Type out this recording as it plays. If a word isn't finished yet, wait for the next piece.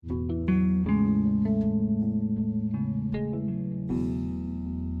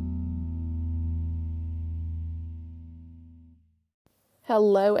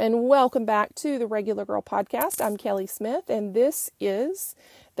Hello and welcome back to the Regular Girl Podcast. I'm Kelly Smith, and this is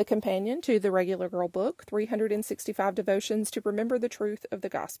the companion to the Regular Girl book, 365 Devotions to Remember the Truth of the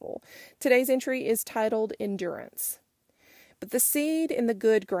Gospel. Today's entry is titled Endurance. But the seed in the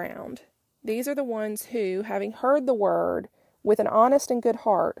good ground, these are the ones who, having heard the word with an honest and good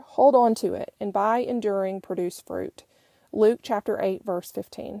heart, hold on to it, and by enduring produce fruit. Luke chapter 8, verse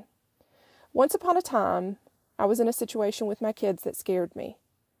 15. Once upon a time, I was in a situation with my kids that scared me.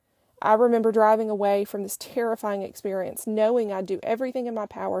 I remember driving away from this terrifying experience, knowing I'd do everything in my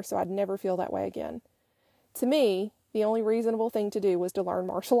power so I'd never feel that way again. To me, the only reasonable thing to do was to learn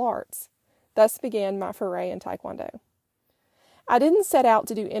martial arts. Thus began my foray in Taekwondo. I didn't set out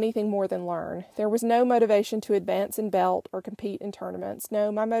to do anything more than learn. There was no motivation to advance in belt or compete in tournaments.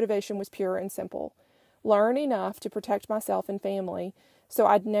 No, my motivation was pure and simple. Learn enough to protect myself and family so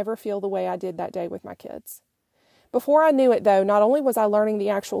I'd never feel the way I did that day with my kids. Before I knew it, though, not only was I learning the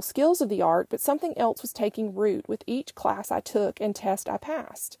actual skills of the art, but something else was taking root with each class I took and test I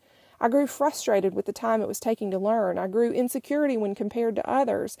passed. I grew frustrated with the time it was taking to learn. I grew insecurity when compared to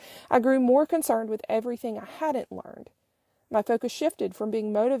others. I grew more concerned with everything I hadn't learned. My focus shifted from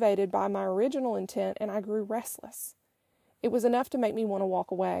being motivated by my original intent, and I grew restless. It was enough to make me want to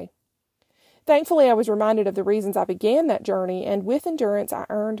walk away. Thankfully, I was reminded of the reasons I began that journey, and with endurance, I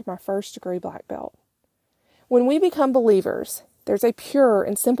earned my first-degree black belt. When we become believers, there's a pure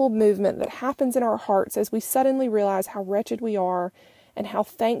and simple movement that happens in our hearts as we suddenly realize how wretched we are and how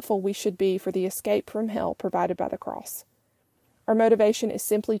thankful we should be for the escape from hell provided by the cross. Our motivation is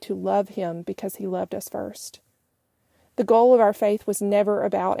simply to love Him because He loved us first. The goal of our faith was never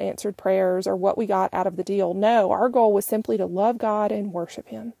about answered prayers or what we got out of the deal. No, our goal was simply to love God and worship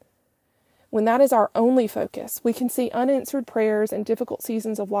Him. When that is our only focus, we can see unanswered prayers and difficult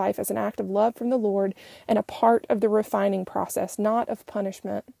seasons of life as an act of love from the Lord and a part of the refining process, not of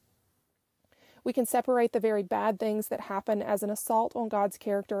punishment. We can separate the very bad things that happen as an assault on God's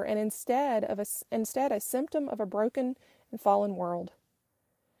character and instead a symptom of a broken and fallen world.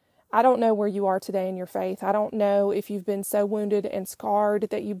 I don't know where you are today in your faith. I don't know if you've been so wounded and scarred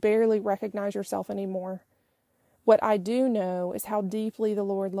that you barely recognize yourself anymore. What I do know is how deeply the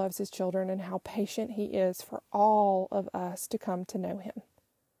Lord loves His children and how patient He is for all of us to come to know Him.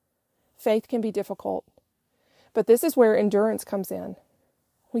 Faith can be difficult, but this is where endurance comes in.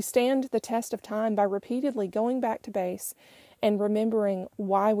 We stand the test of time by repeatedly going back to base and remembering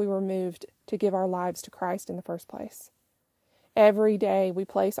why we were moved to give our lives to Christ in the first place. Every day we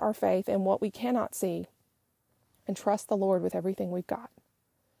place our faith in what we cannot see and trust the Lord with everything we've got.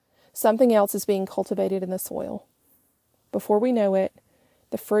 Something else is being cultivated in the soil. Before we know it,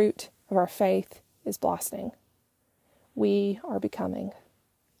 the fruit of our faith is blossoming. We are becoming,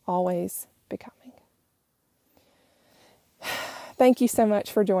 always becoming. Thank you so much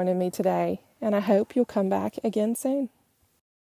for joining me today, and I hope you'll come back again soon.